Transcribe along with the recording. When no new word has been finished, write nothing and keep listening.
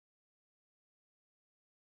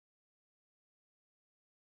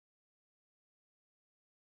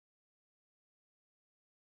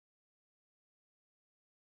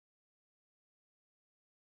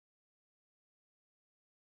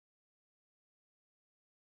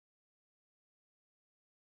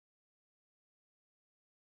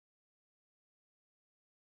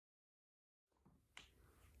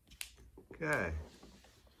Okay.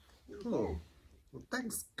 Cool. Well,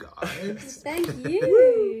 thanks, guys. Thank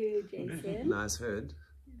you, Jason. Nice hood.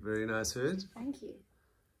 Very nice hood. Thank you.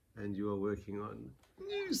 And you are working on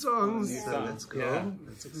new songs. Yeah. So that's cool. Yeah.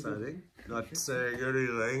 That's exciting. Not saying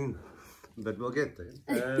anything, but we'll get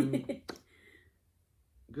there.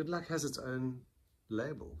 Good Luck has its own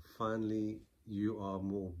label. Finally, you are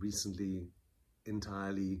more recently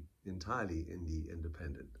entirely indie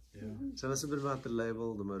independent. Yeah. Tell us a bit about the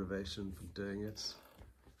label, the motivation for doing it.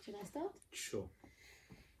 Should I start? Sure.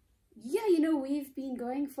 Yeah, you know, we've been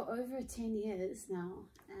going for over 10 years now,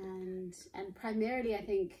 and primarily I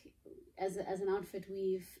think as an outfit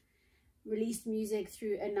we've released music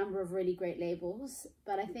through a number of really great labels,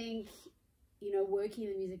 but I think, you know, working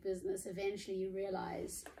in the music business, eventually you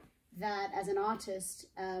realize that as an artist,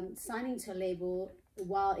 signing to a label,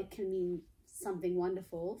 while it can mean something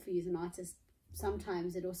wonderful for you as an artist,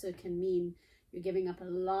 sometimes it also can mean you're giving up a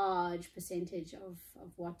large percentage of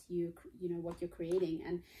what what you're creating.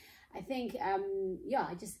 And I think yeah,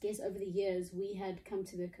 I just guess over the years we had come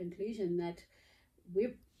to the conclusion that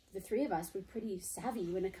the three of us were pretty savvy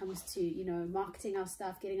when it comes to, you know, marketing our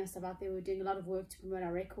stuff, getting our stuff out there. We were doing a lot of work to promote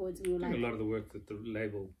our records. We were doing a lot of the work that the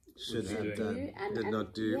label should have doing. done, and did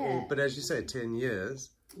not do. yeah. But as you say, 10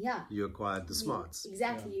 years, yeah, you acquired the smarts.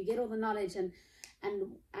 Exactly. You get all the knowledge, and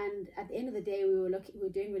at the end of the day, we were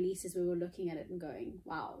doing releases. We were looking at it and going,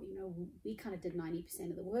 wow, you know, we kind of did 90%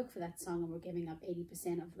 of the work for that song, and we're giving up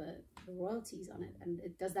 80% of the royalties on it. And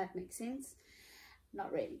does that make sense?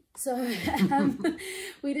 Not really. So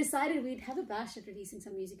we decided we'd have a bash at releasing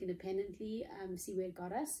some music independently, see where it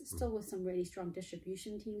got us, still with some really strong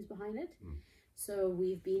distribution teams behind it. So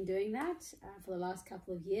we've been doing that for the last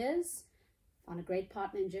couple of years. Found a great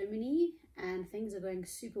partner in Germany, and things are going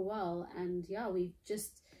super well. And yeah, we've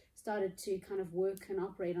just started to kind of work and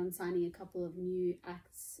operate on signing a couple of new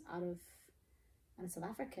acts out of South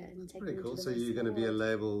Africa. And taking Pretty them cool. to the So rest you're of the going to be a world.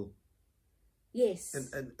 label. Yes.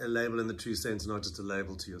 And a label in the true sense, not just a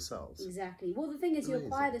label to yourselves. Exactly. Well, the thing is, you Amazing.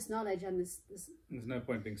 acquire this knowledge and this There's no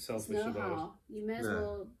point being selfish about know-how. You may as No.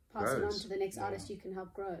 well pass it on Grows. to the next artist you can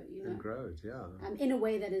help grow, you know, And grow it, yeah. in a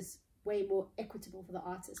way that is way more equitable for the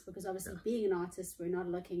artist, because obviously being an artist, we're not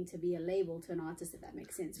looking to be a label to an artist, if that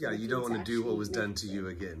makes sense. Yeah, We're you looking don't want to do what actually was make done it to work. you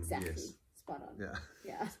again. Exactly. Yes. Spot on. Yeah.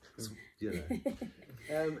 Yeah. You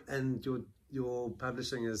know. And your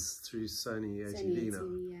publishing is through Sony ATV Sony now.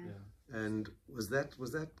 ATV, yeah. And was that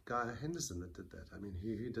Guy Henderson that did that? I mean,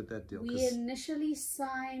 who did that deal? We initially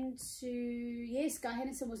signed to, yes, Guy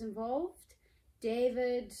Henderson was involved,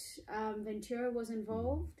 David Ventura was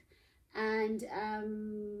involved, and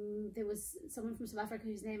there was someone from South Africa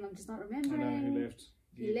whose name I'm just not remembering. I know,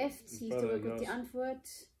 He left. He used to work with the Antwoord.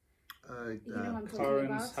 You know who I'm talking Karen's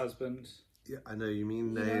about? husband. Yeah, I know you mean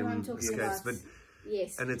You know who I'm name talking escapes, about. but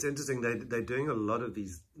Yes. and it's interesting, they're doing a lot of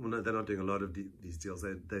these, well, no, they're not doing a lot of these deals,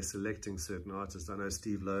 they're selecting certain artists. I know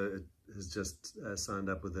Steve Lowe has just signed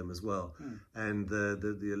up with them as well. And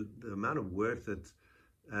the amount of work that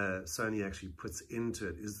Sony actually puts into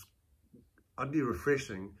it is oddly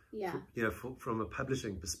refreshing, Yeah. you know, from a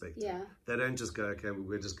publishing perspective. Yeah. They don't just go, okay, well,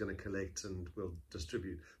 we're just going to collect and we'll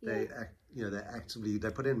distribute. They they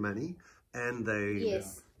put in money, and they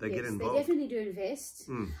get involved. They definitely do invest.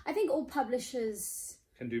 I think all publishers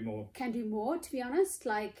Can do more. To be honest.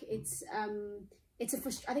 Like it's I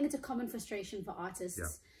think it's a common frustration for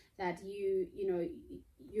artists that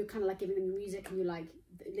you're kind of like giving them your music and you're like,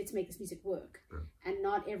 let's make this music work, and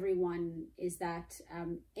not everyone is that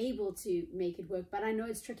able to make it work. But I know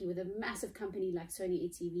it's tricky with a massive company like Sony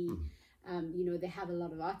ATV. You know, they have a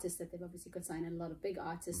lot of artists that they've obviously got signed, and a lot of big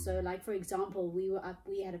artists. So like, for example,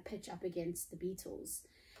 we had a pitch up against the Beatles,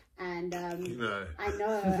 and I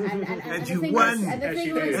know, and you the won.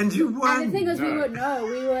 thing was, And you won. And the thing was, No.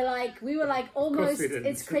 we were like almost. we didn't.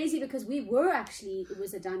 It's crazy because we were actually, it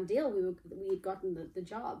was a done deal. We had gotten the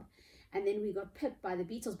job, and then we got pipped by the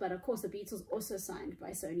Beatles. But of course, the Beatles also signed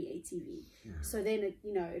by Sony ATV. So then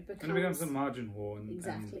it becomes a margin war, and,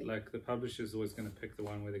 Exactly. and like the publisher's always going to pick the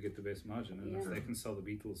one where they get the best margin, and if they can sell the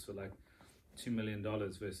Beatles for like $2 million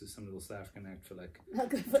versus some little South African act for like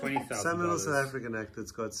 $20,000. Some little South African act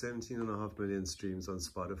that's got 17.5 million streams on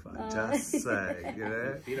Spotify. Just say, you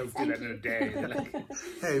know. Beatles do that in a day. They're like,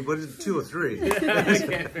 Hey, what is it, 2 or 3?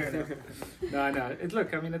 okay, fair enough. No.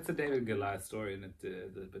 Look, I mean, it's a David and Goliath story, and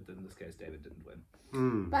but in this case, David didn't win.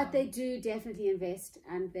 But they do definitely invest,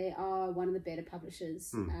 and they are one of the better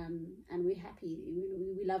publishers. And we're happy.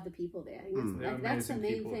 We love the people there. I think that's the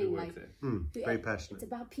main thing. Like, Very passionate. It's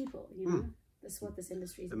about people, you know. That's what this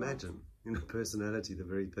industry is Imagine, you know, personality, the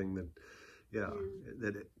very thing that,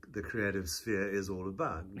 that the creative sphere is all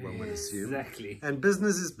about, one would assume. Exactly. And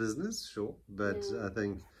business is business, sure, but I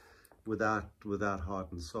think without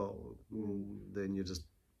heart and soul, then you're just,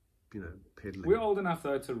 peddling. We're old enough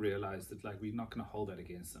though to realize that like we're not going to hold that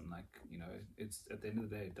against them. Like, it's at the end of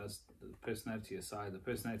the day, it does, the personality aside, the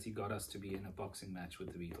personality got us to be in a boxing match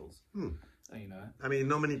with the Beatles. I mean,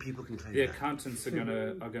 not many people can claim the that. accountants are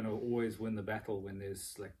gonna always win the battle when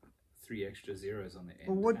there's like 3 extra zeros on the end.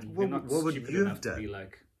 Well, what would you have done? To be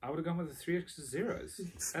like, I would have gone with the 3 extra zeros.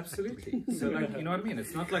 Absolutely. So like, you know what I mean?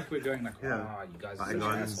 It's not like we're going like, oh, you guys are such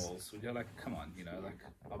assholes. We go like, come on, like,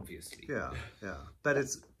 obviously. Yeah. But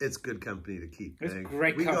it's good company to keep. It's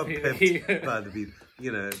great company to keep. By the Beatles,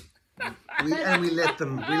 we let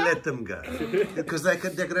them go because there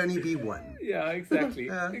could only be one. Yeah, exactly.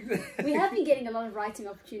 We have been getting a lot of writing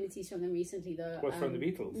opportunities from them recently, though. What, from the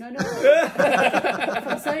Beatles? No,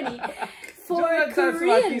 from Sony for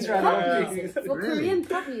Korean pop music. For Korean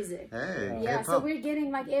pop music. Hey, yeah, so we're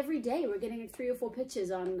getting like every day we're getting like 3 or 4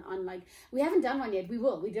 pitches on like, we haven't done one yet. We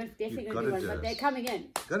will. We don't definitely gonna do one, but they're coming in. You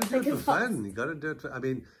got to do it for fun. You got to do it for. I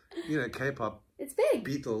mean, K-pop. It's big.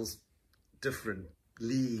 Beatles, different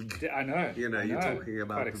league. I know. You're talking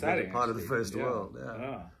about the better part of the first world.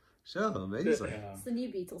 Yeah. Sure, amazing. It's the new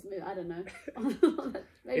Beatles movie. I don't know.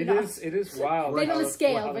 It is wild. Maybe on a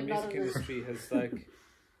scale, how but the not music industry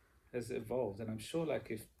has evolved, and I'm sure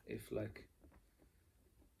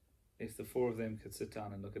if the 4 of them could sit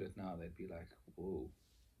down and look at it now, they'd be like, whoa.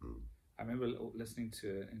 I remember listening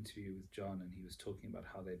to an interview with John, and he was talking about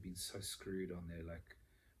how they'd been so screwed on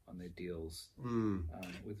their deals from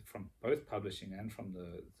both publishing and from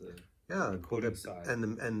the recording side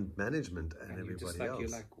and management and everybody else. You're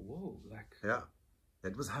like, whoa,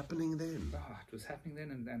 it was happening then. It was happening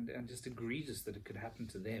then, and just egregious that it could happen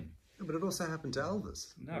to them. But it also happened to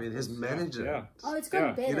Elvis. No, I mean, his manager. Yeah. Oh, it's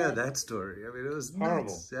got better. You know that story. I mean, it was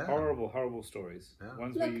horrible, nuts. horrible stories.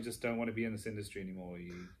 Ones where you just don't want to be in this industry anymore.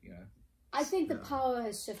 I think the power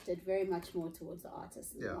has shifted very much more towards the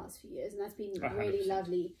artists in the last few years, and that's been really 100%.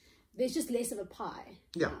 Lovely. There's just less of a pie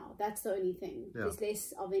now. That's the only thing. There's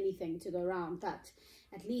less of anything to go around. But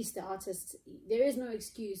at least the artists, there is no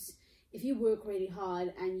excuse. If you work really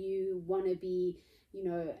hard and you want to be,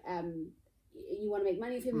 you want to make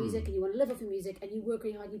money with your music and you want to live off your music and you work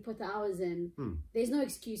really hard and you put the hours in, there's no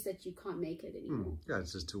excuse that you can't make it anymore. Yeah,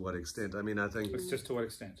 it's just to what extent. I mean, I think... It's just to what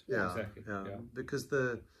extent. Yeah, exactly. Yeah. Because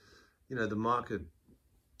the market,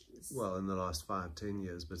 well, in the last 5-10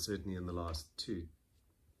 years, but certainly in the last 2,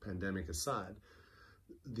 pandemic aside,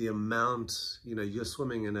 the amount, you're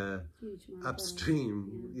swimming in a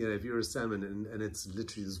upstream, if you're a salmon and it's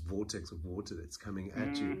literally this vortex of water that's coming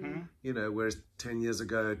at you, whereas 10 years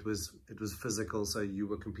ago it was physical, so you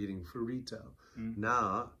were competing for retail.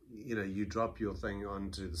 Now, you drop your thing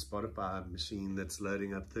onto the Spotify machine that's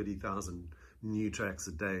loading up 30,000 new tracks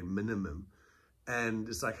a day minimum. And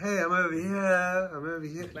it's like, hey, I'm over here.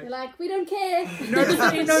 You're like, we don't care.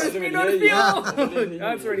 Notice me. That's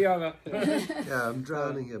already over. Yeah, I'm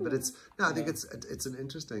drowning here. But I think it's an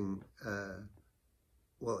interesting,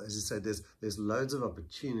 well, as you said, there's loads of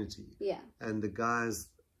opportunity. Yeah. And the guys,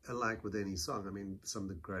 like with any song, I mean, some of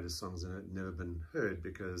the greatest songs have never been heard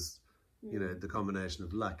because, the combination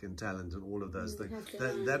of luck and talent and all of those things.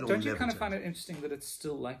 Don't you kind of find it interesting that it's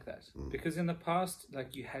still like that? Because in the past,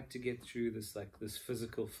 you had to get through this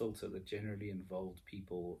physical filter that generally involved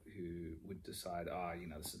people who would decide,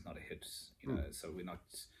 this is not a hit, so we're not,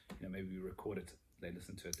 maybe we record it, they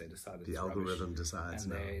listen to it, they decide the algorithm decides,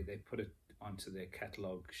 and they put it onto their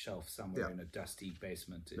catalog shelf somewhere in a dusty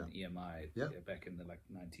basement in EMI back in the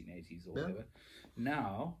 1980s or whatever.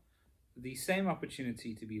 Now, the same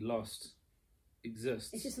opportunity to be lost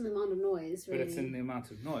exists. It's just in the amount of noise, really. But it's in the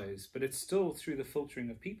amount of noise. But it's still through the filtering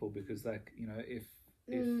of people because, if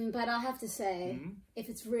but I have to say, if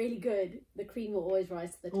it's really good, the cream will always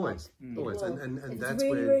rise to the top. Always. And if that's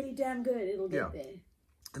it's really damn good, it'll get there.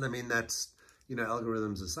 And I mean, that's,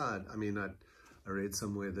 algorithms aside, I mean, I read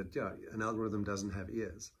somewhere that, an algorithm doesn't have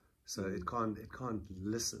ears. So it can't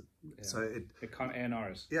listen. Yeah. So it can't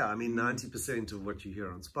A&Rs. Yeah, I mean 90% of what you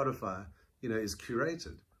hear on Spotify, is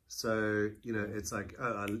curated. So it's like,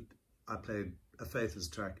 I played a Faithless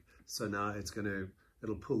track, so now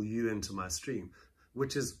it'll pull you into my stream,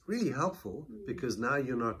 which is really helpful because now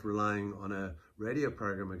you're not relying on a radio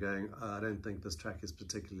programmer going, I don't think this track is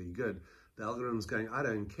particularly good. The algorithm's going, I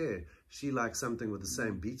don't care. She likes something with the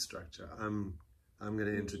same beat structure. I'm going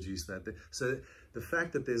to introduce that. So the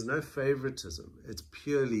fact that there's no favoritism, it's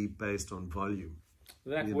purely based on volume.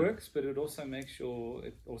 That works, but it also makes your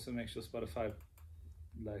Spotify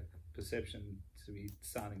perception to be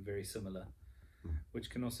sounding very similar. which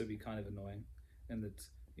can also be kind of annoying. And that,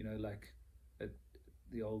 you know, like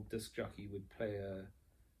the old disc jockey would play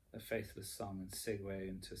a faithless song and segue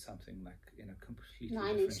into something like in a completely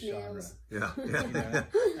different genre. Yeah. You know,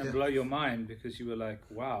 and blow your mind because you were like,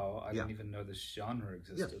 wow, I didn't even know this genre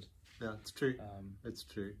existed. Yeah, it's true. It's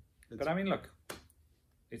true. But I mean, look,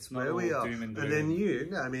 it's not where all we are. doom and gloom.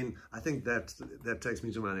 And then I mean, I think that takes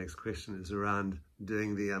me to my next question, is around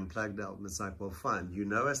doing the Unplugged album. It's like, well, fine, you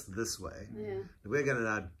know us this way. Yeah. We're going to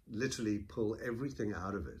now literally pull everything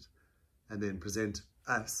out of it and then present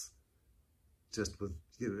us just with,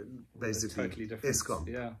 you know, basically totally different,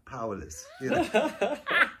 ESCOM, powerless. You know?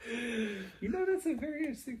 You know, that's a very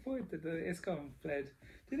interesting point that the ESCOM played.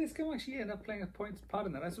 Did ESCOM actually end up playing a part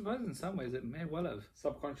in that? I suppose in some ways it may well have.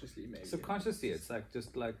 Subconsciously, maybe. Subconsciously, it's like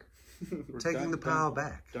just like taking the power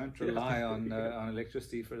back. Don't rely on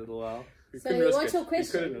electricity for a little while. So what's your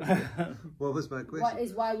question? What was my question? What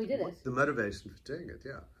is why we did it? The motivation for doing it,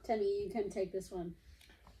 Tell me, you can take this one.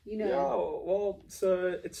 You know. Yeah, well,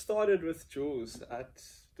 so it started with Jules at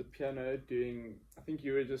the piano doing, I think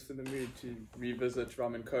you were just in the mood to revisit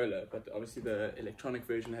Rum and Cola, but obviously the electronic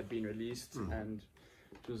version had been released and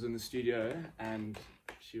she was in the studio and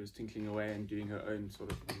she was tinkling away and doing her own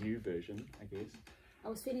sort of new version, I guess. I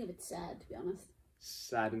was feeling a bit sad, to be honest.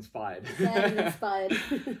 Sad inspired. Sad inspired.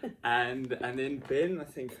 and then Ben, I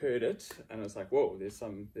think, heard it and I was like, whoa, there's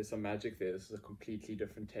some magic there. This is a completely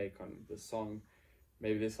different take on the song.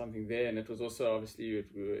 Maybe there's something there. And it was also, obviously,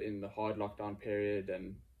 we were in the hard lockdown period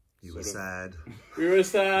and you were sad. We were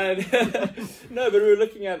sad. No, but we were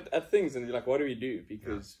looking at things and we're like, what do we do?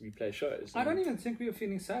 Because we play shows. I don't even think we were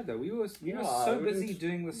feeling sad though. We were so busy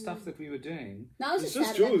doing the stuff that we were doing. No, I was it's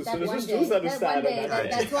just just sad Jules. that It was one just day. Jules that was That sad. one day.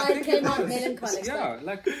 That's why it came out melancholic. Yeah,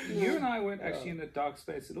 like you and I weren't actually in a dark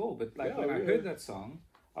space at all. But like when I heard that song,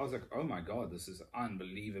 I was like, oh my God, this is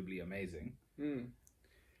unbelievably amazing.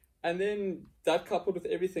 And then that coupled with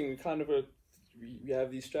everything, we kind of we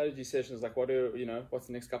have these strategy sessions like, what's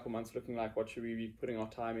the next couple of months looking like? What should we be putting our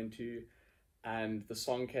time into? And the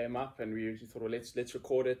song came up and we thought, well, let's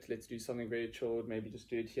record it. Let's do something very chilled. Maybe just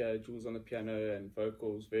do it here. Jules on the piano and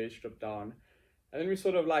vocals, very stripped down. And then we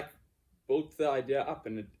sort of like built the idea up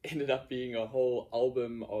and it ended up being a whole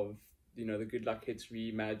album of, the Good Luck hits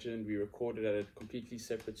reimagined. We recorded at a completely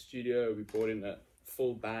separate studio. We brought in a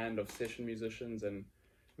full band of session musicians and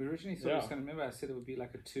we originally thought it was going to, remember I said it would be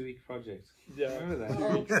like a 2-week project. Yeah. Remember that?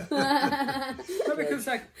 No, because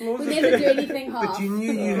like... We never do anything half. But you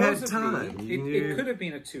knew you had time. It could have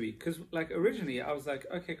been a 2-week, because like originally I was like,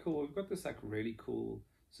 okay, cool, we've got this like really cool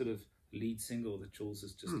sort of lead single that Jules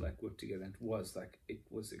has just like whipped together, and it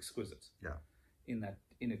was exquisite. Yeah.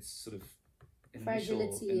 In its sort of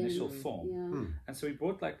initial form. Yeah. And so we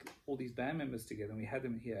brought like all these band members together and we had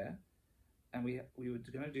them here. And we were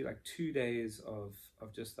going to do like 2 days of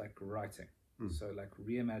just like writing. So like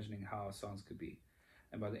reimagining how our songs could be.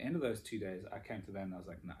 And by the end of those 2 days, I came to them and I was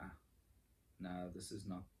like, nah, this is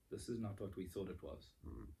not what we thought it was.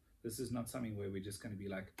 This is not something where we're just going to be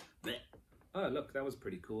like, oh, look, that was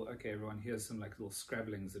pretty cool. Okay, everyone, here's some like little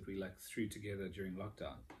scrabblings that we like threw together during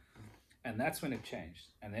lockdown. And that's when it changed.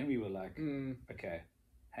 And then we were like, okay,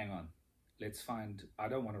 hang on. I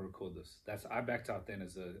don't want to record this. I backed out then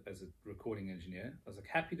as a recording engineer. I was like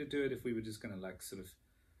happy to do it if we were just going to like sort of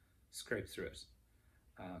scrape through it.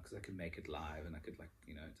 Because I could make it live and I could like,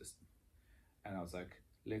 and I was like,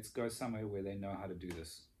 let's go somewhere where they know how to do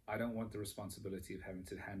this. I don't want the responsibility of having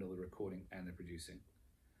to handle the recording and the producing.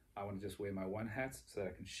 I want to just wear my one hat so that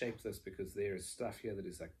I can shape this, because there is stuff here that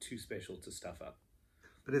is like too special to stuff up.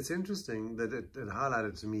 But it's interesting that it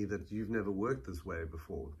highlighted to me that you've never worked this way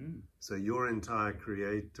before. So your entire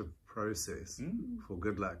creative process for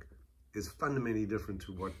Good Luck is fundamentally different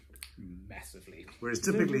to what... Massively. Whereas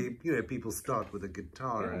typically, people start with a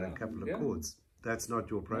guitar and a couple of chords. That's not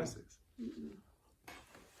your process.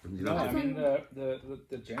 No, I mean,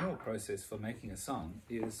 the general process for making a song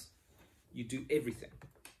is you do everything.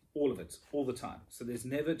 All of it, all the time. So there's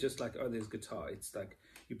never just like, oh, there's guitar. It's like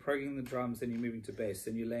you're programming the drums, then you're moving to bass,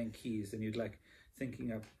 then you're laying keys, then you're like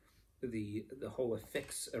thinking up the whole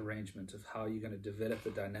effects arrangement of how you're going to develop the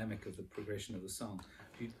dynamic of the progression of the song.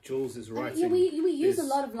 Jules is writing. We use a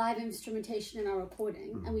lot of live instrumentation in our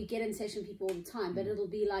recording, and we get in session people all the time, but it'll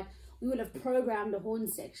be like, we will have programmed a horn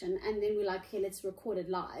section, and then we're like, okay, let's record it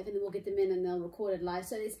live, and then we'll get them in and they'll record it live.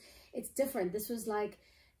 So it's different. This was like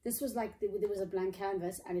there was a blank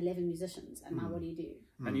canvas and 11 musicians, and now what do you do?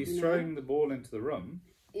 And you're throwing the ball into the room.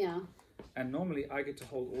 Yeah. And normally I get to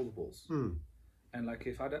hold all the balls. And like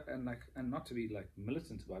if I don't, and not to be like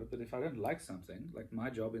militant about it, but if I don't like something, like my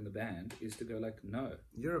job in the band is to go like, no.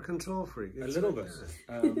 You're a control freak. A little bit.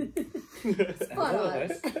 A little bit.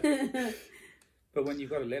 But when you've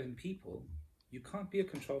got 11 people, you can't be a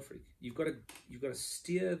control freak. You've got to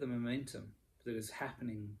steer the momentum that is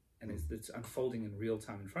happening and that's unfolding in real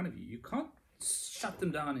time in front of you. You can't shut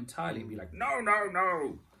them down entirely and be like, no, no,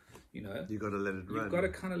 no. You know, you got to let it run. You've got to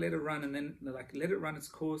kind of let it run, and then like let it run its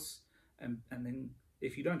course. And then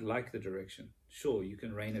if you don't like the direction, sure, you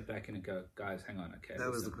can rein it back in and go, guys, hang on, okay.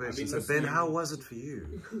 That was the question. So Ben, how was it for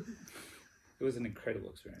you? It was an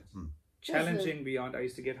incredible experience. Challenging beyond. I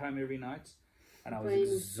used to get home every night and I was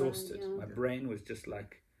exhausted. My brain was just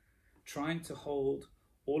like trying to hold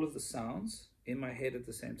all of the sounds in my head at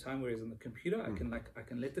the same time, whereas on the computer I can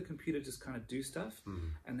let the computer just kind of do stuff,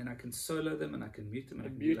 and then I can solo them and I can mute them and I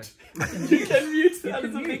can mute. You can mute. That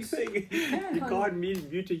is a big thing. You can't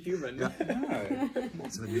mute a human. No.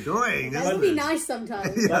 It's annoying. That would be nice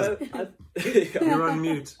sometimes. You're on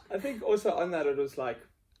mute. I think also on that it was like,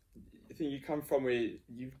 I think you come from where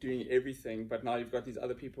you're doing everything, but now you've got these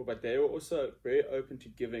other people, but they were also very open to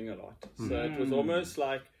giving a lot. So it was almost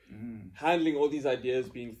like handling all these ideas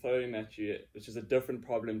being thrown at you, which is a different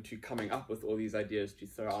problem to coming up with all these ideas to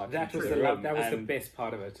throw out. That was the best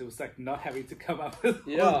part of it. It was like not having to come up with.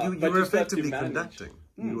 You were effectively conducting.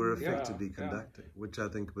 You were effectively conducting, which I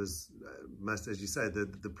think was as you say,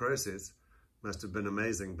 the process must have been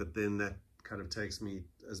amazing. But then that kind of takes me,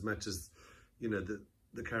 as much as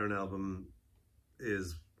the current album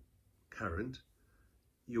is current,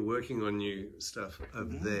 you're working on new stuff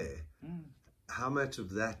over there. How much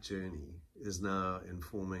of that journey is now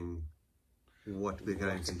informing what we're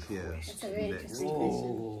going to hear That's a very next? interesting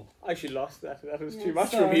question. I actually lost that. That was too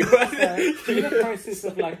much for me. In the process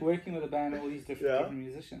of like working with a band and all these different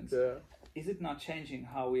musicians, is it not changing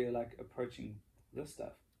how we're like approaching this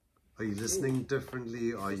stuff? Are you listening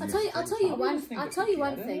differently? Are you? I'll tell you one thing.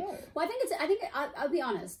 Well, I'll be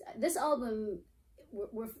honest. This album,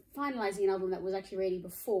 we're finalizing an album that was actually ready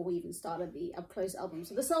before we even started the Up Close album.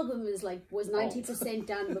 So this album was 90%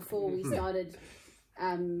 done before we started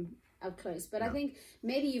Up Close. But I think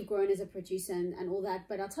maybe you've grown as a producer and all that.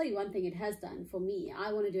 But I'll tell you one thing it has done for me.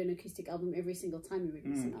 I want to do an acoustic album every single time we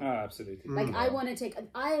release an album. Oh, absolutely. Like I want to take.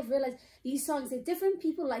 I have realized these songs. That different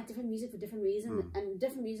people like different music for different reasons, and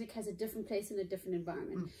different music has a different place in a different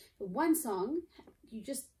environment. But one song, you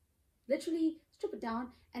just literally strip it down,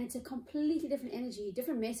 and it's a completely different energy,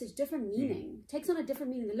 different message, different meaning. Takes on a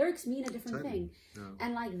different meaning. The lyrics mean a different thing,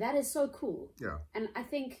 and like that is so cool. Yeah. And I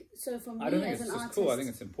think so for me as an artist, cool. I think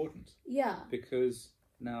it's important. Yeah. Because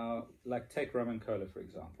now, like take Rum and Cola for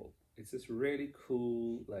example. It's this really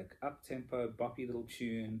cool, like up tempo, boppy little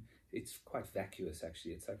tune. It's quite vacuous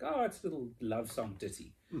actually. It's like, oh, it's a little love song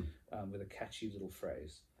ditty with a catchy little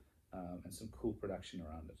phrase and some cool production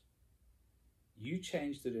around it. You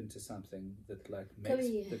changed it into something that like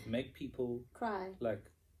make people cry, like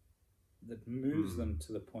that moves them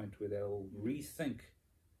to the point where they'll rethink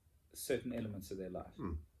certain elements of their life,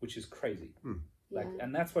 which is crazy. Like,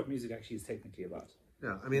 and that's what music actually is technically about.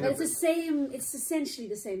 Yeah, I mean, but it's the same. It's essentially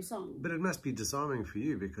the same song. But it must be disarming for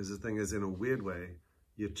you because the thing is, in a weird way,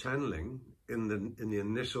 you're channeling in the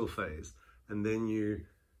initial phase, and then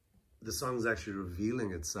the song's actually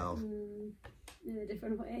revealing itself in a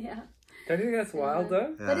different way. Yeah. Don't you think that's wild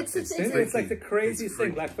though? Yeah. But it's like the craziest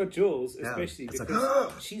thing. Like for Jules, especially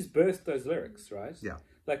because she's birthed those lyrics, right? Yeah.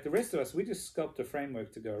 Like the rest of us, we just sculpt a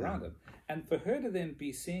framework to go around them. And for her to then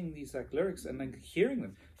be seeing these like lyrics and then hearing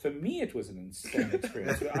them, for me it was an insane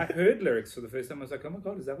experience. I heard lyrics for the first time. I was like, oh my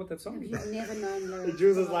god, is that what that song is? You've never known lyrics.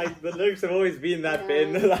 Jules was like, the lyrics have always been that,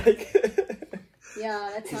 Ben. Like.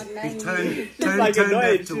 Yeah, that's not nice. She's like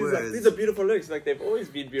annoyed. She's like, these are beautiful lyrics. Like they've always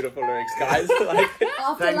been beautiful lyrics, guys. Like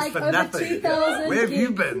after like over 2,000 where have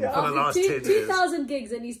you been for the last 10 years? 2,000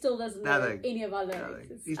 gigs and he still doesn't know any of our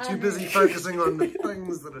lyrics. He's too busy focusing on the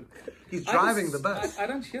things that he's driving the bus. I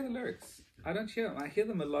don't hear the lyrics. I don't hear them. I hear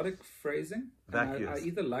the melodic phrasing. I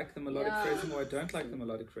either like the melodic phrasing or I don't like the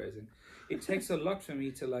melodic phrasing. It takes a lot for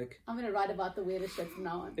me to like. I'm gonna write about the weirdest shit from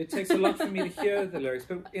now on. It takes a lot for me to hear the lyrics,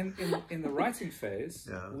 but in the writing phase,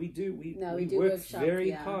 we work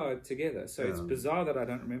very hard together. So it's bizarre that I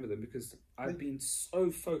don't remember them because I've been so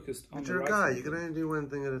focused on. But you're a guy. You can only do one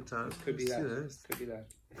thing at a time. Could be that. Could be that.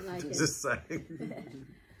 Like just saying.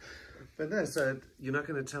 But no, so you're not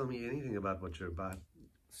going to tell me anything about what you're about.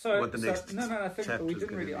 So what the next no, I think we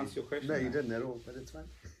didn't really answer your question. No, you didn't at all. But it's fine.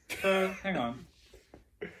 So hang on.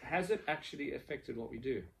 Has it actually affected what we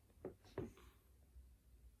do?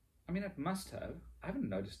 I mean, it must have. I haven't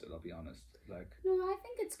noticed it, I'll be honest. Like, no, I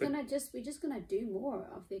think it's we're just gonna do more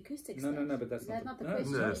of the acoustic stuff. No, but that's not the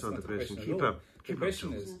question. No, it's not the question. at Keep all. up. The Keep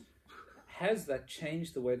question up, is, has that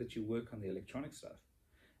changed the way that you work on the electronic stuff?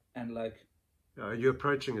 And like, you're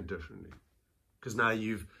approaching it differently because now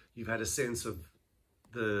you've had a sense of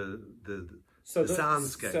the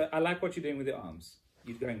soundscape. So I like what you're doing with your arms.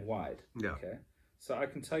 You're going wide. Yeah. Okay. So I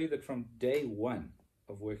can tell you that from day one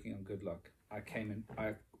of working on Good Luck,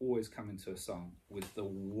 I always come into a song with the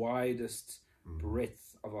widest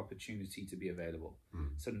breadth of opportunity to be available.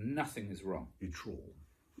 So nothing is wrong. You troll.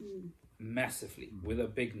 Massively with a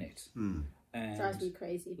big net. And drives me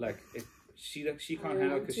crazy. Like she can't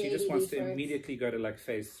handle it because she just wants to immediately go to like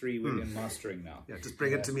phase 3. We're in mastering now. Yeah, just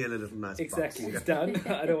bring it to me in a little nice exactly box. It's done.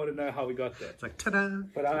 I don't want to know how we got there. It's like ta-da.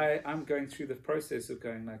 But I'm going through the process of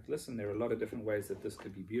going like, listen, there are a lot of different ways that this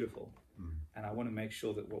could be beautiful, and I want to make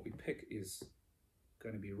sure that what we pick is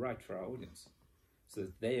going to be right for our audience, so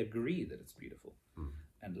that they agree that it's beautiful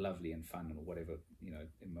and lovely and fun and whatever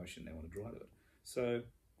emotion they want to draw out of it. So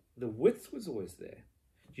the width was always there.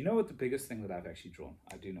 Do you know what the biggest thing that I've actually drawn?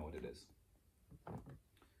 I do know what it is.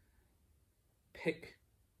 Pick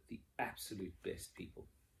the absolute best people,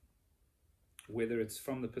 whether it's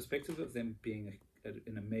from the perspective of them being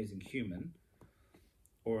an amazing human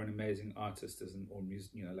or an amazing artist or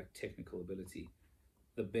music, like technical ability.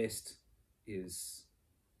 The best is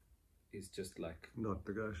just like Not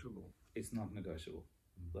negotiable. It's not negotiable.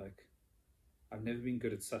 Like, I've never been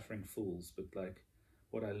good at suffering fools, but like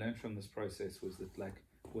what I learned from this process was that like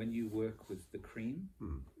when you work with the cream,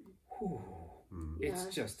 it's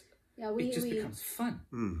just becomes fun.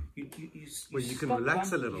 You can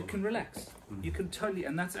relax a little. You can relax. You can totally,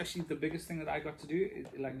 and that's actually the biggest thing that I got to do.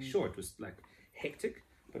 Sure, it was like hectic,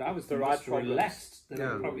 but I was the most relaxed that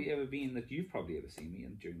I've probably ever been, that you've probably ever seen me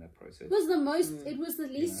in during that process. It was the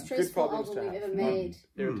least stressful album we've ever made.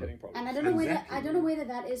 Irritating problem. And I don't know whether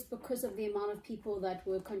that is because of the amount of people that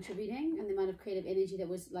were contributing and the amount of creative energy that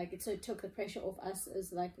was like it. So it took the pressure off us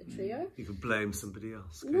as like a trio. You could blame somebody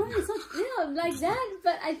else. No, it's not like that.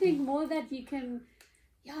 But I think more that you can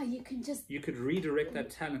just you could redirect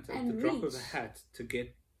that talent at the drop of a hat to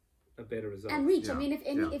get a better result and reach. I mean,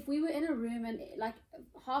 if we were in a room and like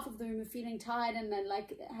half of the room were feeling tired and then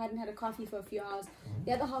like hadn't had a coffee for a few hours,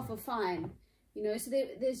 the other half were fine, so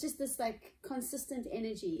there's just this like consistent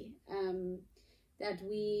energy that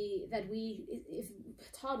we if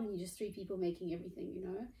it's hard when you're just 3 people making everything,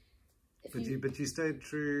 But you stayed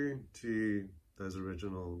true to those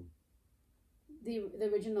original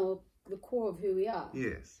the core of who we are.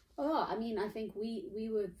 Yes. Oh, I mean, I think we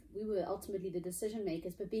were ultimately the decision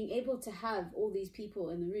makers, but being able to have all these people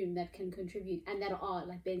in the room that can contribute and that are,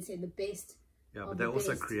 like Ben said, the best. Yeah, but they're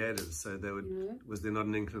also creative, so they would. Was there not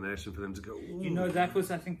an inclination for them to go? Ooh. That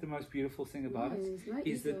was, I think, the most beautiful thing about it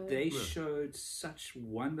is that they showed such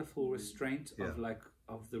wonderful restraint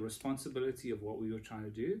of the responsibility of what we were trying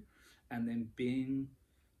to do, and then being.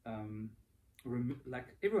 Like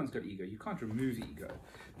everyone's got ego, you can't remove ego,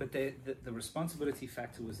 but the responsibility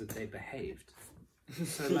factor was that they behaved.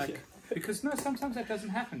 So like, because sometimes that doesn't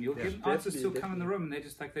happen. You'll get artists who'll come in the room and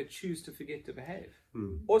they choose to forget to behave.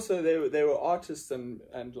 Also, they were artists and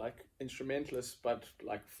like instrumentalists, but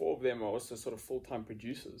like 4 of them are also sort of full-time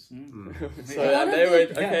producers. So they were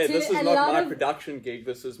this is not my production gig,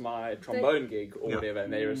 this is my trombone gig or whatever,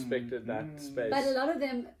 and they respected that space. But a lot of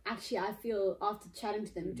them actually, I feel, after chatting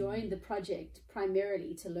to them, joined the project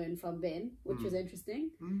primarily to learn from Ben, which was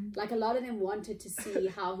interesting. Like a lot of them wanted to see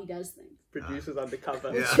how he does things. Producers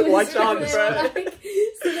undercover. Watch out, bro.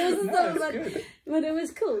 So there was stuff but it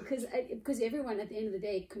was cool because everyone at the end of the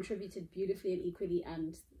day contributed beautifully and equally,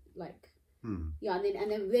 and like and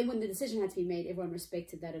then when the decision had to be made, everyone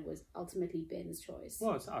respected that it was ultimately Ben's choice.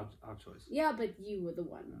 Well, it's our choice. Yeah, but you were the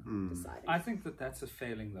one deciding. I think that's a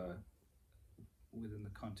failing though, within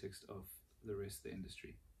the context of the rest of the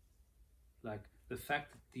industry. Like the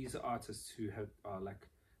fact that these are artists who are like.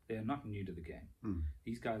 They're not new to the game.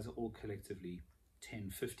 These guys are all collectively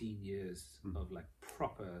 10, 15 years of like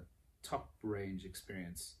proper top range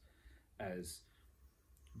experience as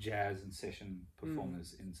jazz and session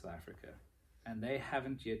performers in South Africa. And they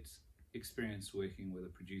haven't yet experienced working with a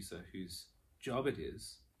producer whose job it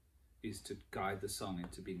is to guide the song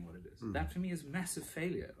into being what it is. That for me is massive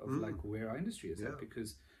failure of like where our industry is at,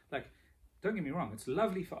 because like, don't get me wrong, it's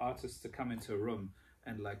lovely for artists to come into a room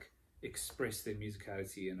and like express their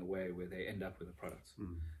musicality in a way where they end up with a product.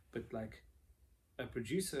 But like a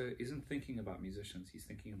producer isn't thinking about musicians, he's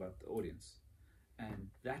thinking about the audience. And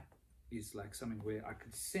that is like something where I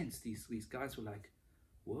could sense these guys were like,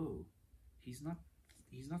 whoa, he's not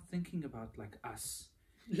thinking about like us.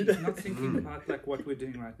 He's not thinking about like what we're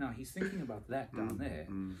doing right now. He's thinking about that down there.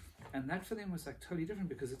 And that for them was like totally different,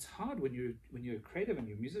 because it's hard when you're creative and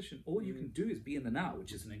you're a musician. All you can do is be in the now,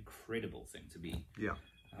 which is an incredible thing to be. Yeah.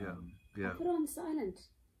 I put it on silent.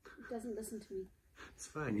 It doesn't listen to me. It's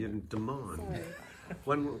fine. You're in demand. Sorry.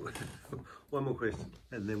 One more question,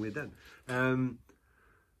 and then we're done.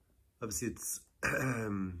 Obviously, it's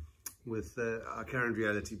with our current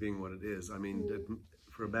reality being what it is. I mean,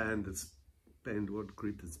 for a band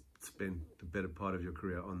group that's spent the better part of your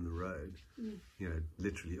career on the road, you know,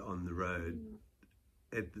 literally on the road,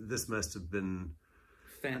 this must have been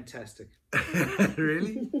fantastic.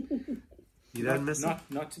 Really? You don't miss it?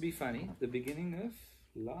 Not to be funny, the beginning of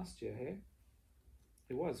last year, hey?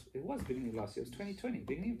 It was beginning of last year. It was 2020.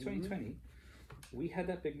 Beginning of 2020, we had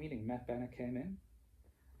that big meeting. Matt Banner came in,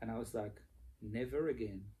 and I was like, never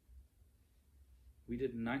again. We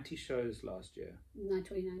did 90 shows last year. No,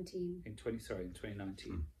 2019. In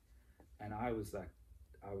 2019. And I was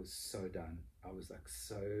so done. I was like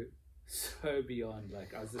so beyond.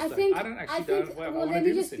 Like I was just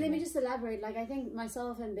let me just elaborate. Like I think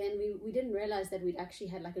myself and Ben, we didn't realize that we'd actually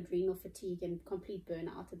had like adrenal fatigue and complete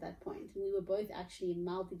burnout at that point. And we were both actually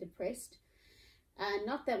mildly depressed. And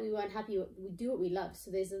not that we weren't happy. We do what we love,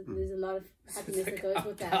 so there's a lot of happiness that goes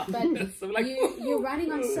with that. But you're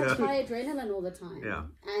running on such high adrenaline all the time,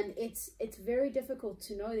 and it's very difficult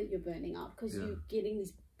to know that you're burning out, because you're getting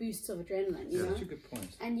these boosts of adrenaline. You know, such a good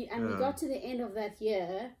point. And we got to the end of that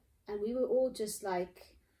year, and we were all just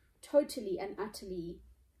like totally and utterly.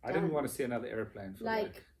 I didn't want to see another airplane for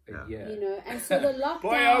like a year. You know, and so the lockdown.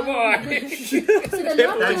 Boy, oh boy! So the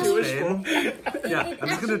lockdown. I'm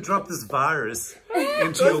just going to drop this virus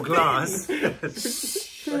into your glass.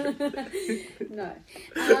 No.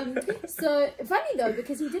 So funny though,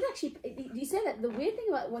 because he did actually. You said that the weird thing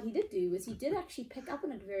about what he did do was he did actually pick up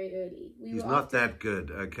on it very early. He's not that good,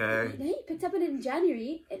 okay? He picked up on it in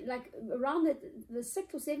January, like around the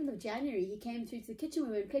 6th or 7th of January. He came through to the kitchen. We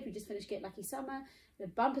were in Cape. We just finished Get Lucky Summer, the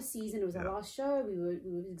bumper season. It was our last show. We were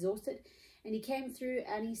exhausted. And he came through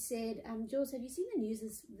and he said, Jules, have you seen the news,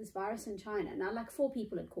 this virus in China? Now, like 4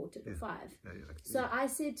 people had caught it, or 5. So I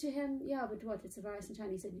said to him, yeah, but what? It's a virus in China.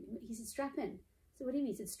 He said, strap in. So what do you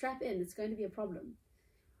mean? He said, strap in. It's going to be a problem.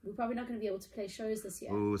 We're probably not going to be able to play shows this year.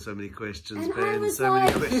 Oh, so many questions, and Ben. So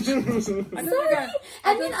many questions. Sorry.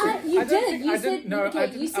 And then you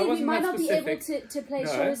said we might not be able to play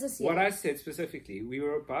shows this year. What I said specifically, we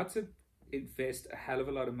were about to invest a hell of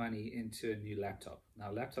a lot of money into a new laptop.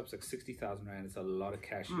 Now, laptop's like 60,000 rand. It's a lot of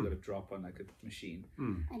cash. You got to drop on like a machine.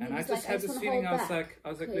 And I just had this feeling. I was like,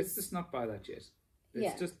 let's just not buy that yet.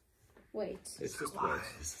 Let's just wait. Let's just wait.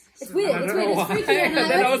 It's weird. It's weird. It's freaky. And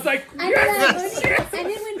then I was like, and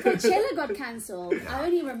then when Coachella got cancelled, I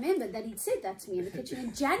only remembered that he'd said that to me in the kitchen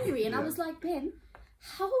in January, and I was like, Ben,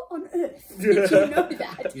 how on earth did you know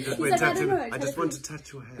that? You just went up to him. I just want to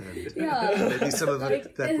touch your hand. Maybe some of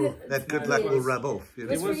that good luck will rub off. You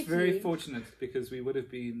know? It was very fortunate, because we would have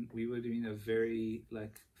been a very,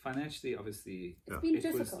 like, financially, obviously,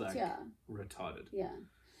 it was like retarded. Yeah.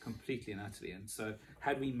 Completely and utterly. And so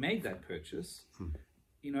had we made that purchase,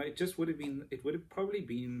 you know, it would have probably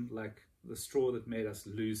been like the straw that made us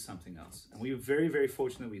lose something else. And we were very, very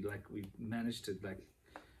fortunate we managed to like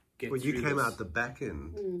get you came out the back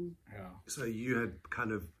end. Yeah. So you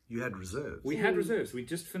had reserves. We had reserves. We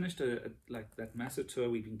just finished like that massive tour.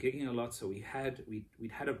 We'd been gigging a lot, so we'd had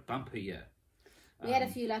a bumper year. We had a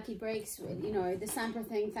few lucky breaks, you know, the Sampra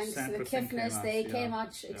thing, thanks to the Kiffness, they came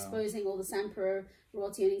out exposing all the Sampra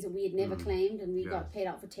royalty earnings that we had never claimed, and we got paid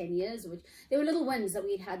out for 10 years, which there were little wins that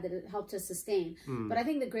we'd had that helped us sustain. But I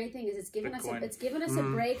think the great thing is it's given us a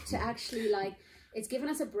break to actually like, it's given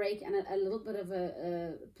us a break and a little bit of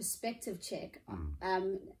a perspective check.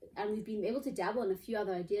 And we've been able to dabble in a few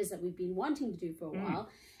other ideas that we've been wanting to do for a while.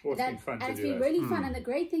 It's been really fun. And the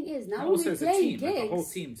great thing is now when we play gigs, like a whole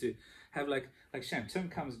team to have like Sham. Tim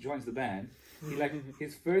joins the band. He like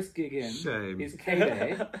his first gig in is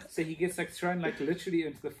K-Day, so he gets like thrown like literally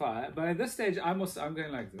into the fire. But at this stage, I'm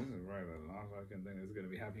going like, this is right the last fucking thing that's going to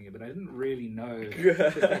be happening here. But I didn't really know.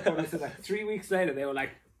 Like 3 weeks later, they were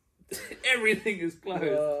like, everything is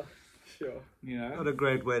closed. Sure. You know, what a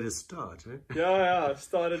great way to start, eh? Yeah.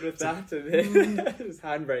 Started with that, and then just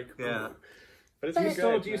handbrake. Yeah. But do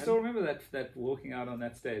you still remember that walking out on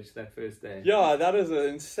that stage that first day? Yeah, that was an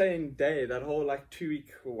insane day. That whole like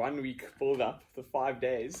 1 week build up for 5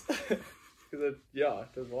 days. Because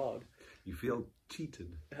it was wild. You feel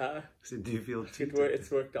cheated. So do you feel cheated? It's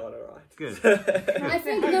worked out all right. Good. I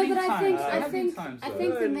think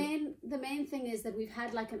the main thing is that we've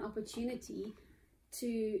had like an opportunity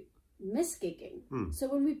to miss gigging. So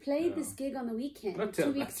when we played this gig on the weekend,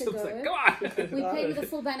 2 weeks ago, like, come on! we played with a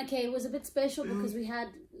full band. Okay, it was a bit special because we had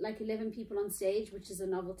like 11 people on stage, which is a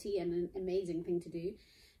novelty and an amazing thing to do.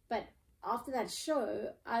 But after that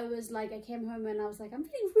show, I was like, I came home and I was like, I'm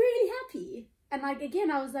feeling really happy. And like, again,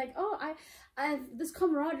 I was like, oh, I this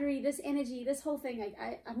camaraderie, this energy, this whole thing, like,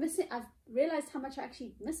 I miss it. I've realized how much I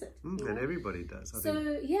actually miss it. You know? And everybody does. So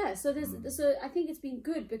there's I think it's been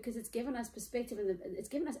good because it's given us perspective, and it's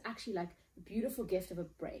given us actually like the beautiful gift of a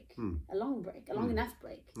break, a long enough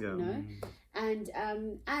break, you know,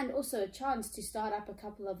 and also a chance to start up a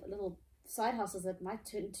couple of little side hustles that might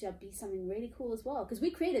turn to be something really cool as well. Because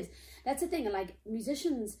we're creatives. That's the thing. Like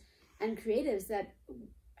musicians and creatives that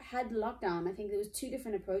had lockdown, I think there was 2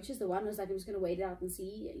 different approaches. The one was like, I'm just going to wait it out and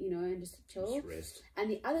see, you know, and just chill. Just rest. And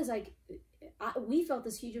the other's like, we felt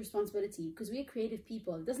this huge responsibility because we're creative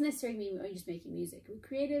people. It doesn't necessarily mean we're just making music. We're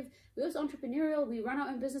creative. We're also entrepreneurial. We run our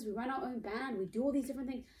own business. We run our own band. We do all these different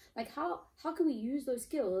things. Like how can we use those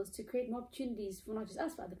skills to create more opportunities for not just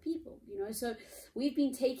us, but other people, you know? So we've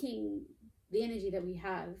been taking the energy that we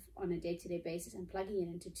have on a day-to-day basis and plugging it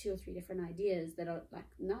into 2 or 3 different ideas that are like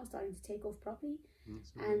now starting to take off properly.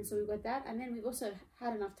 And so we've got that, and then we've also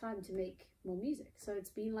had enough time to make more music. So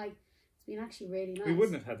it's been actually really nice. We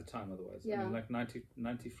wouldn't have had the time otherwise. Yeah. I mean, like 90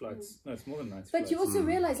 flights. No, it's more than 90 but flights. you also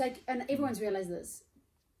realize, like, and everyone's realized this,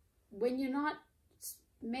 when you're not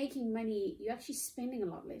making money, you're actually spending a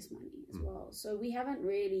lot less money as well. So we haven't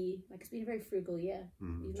really, like, it's been a very frugal year.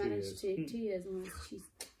 We've managed 2 years almost. She's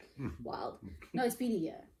wild. No, it's been a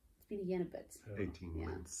year. Been a year and a bit. 18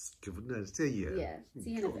 months. It's a year. Yeah, it's a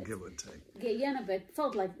year and a bit. Give or take. Yeah, year and a bit. It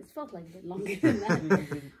felt like a bit longer than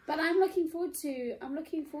that. But I'm looking forward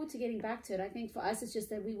to getting back to it. I think for us it's just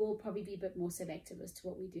that we will probably be a bit more selective as to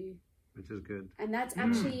what we do. Which is good. And that's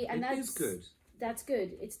actually It is good. That's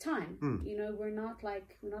good. It's time. You know, we're not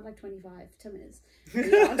like 25. Tim is.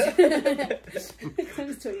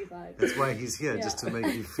 Tim's 25. That's why he's here, just to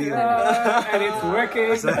make you feel and it's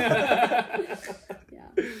working.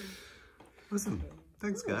 Yeah. Awesome.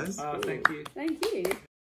 Thanks, guys. Thank you. Thank you.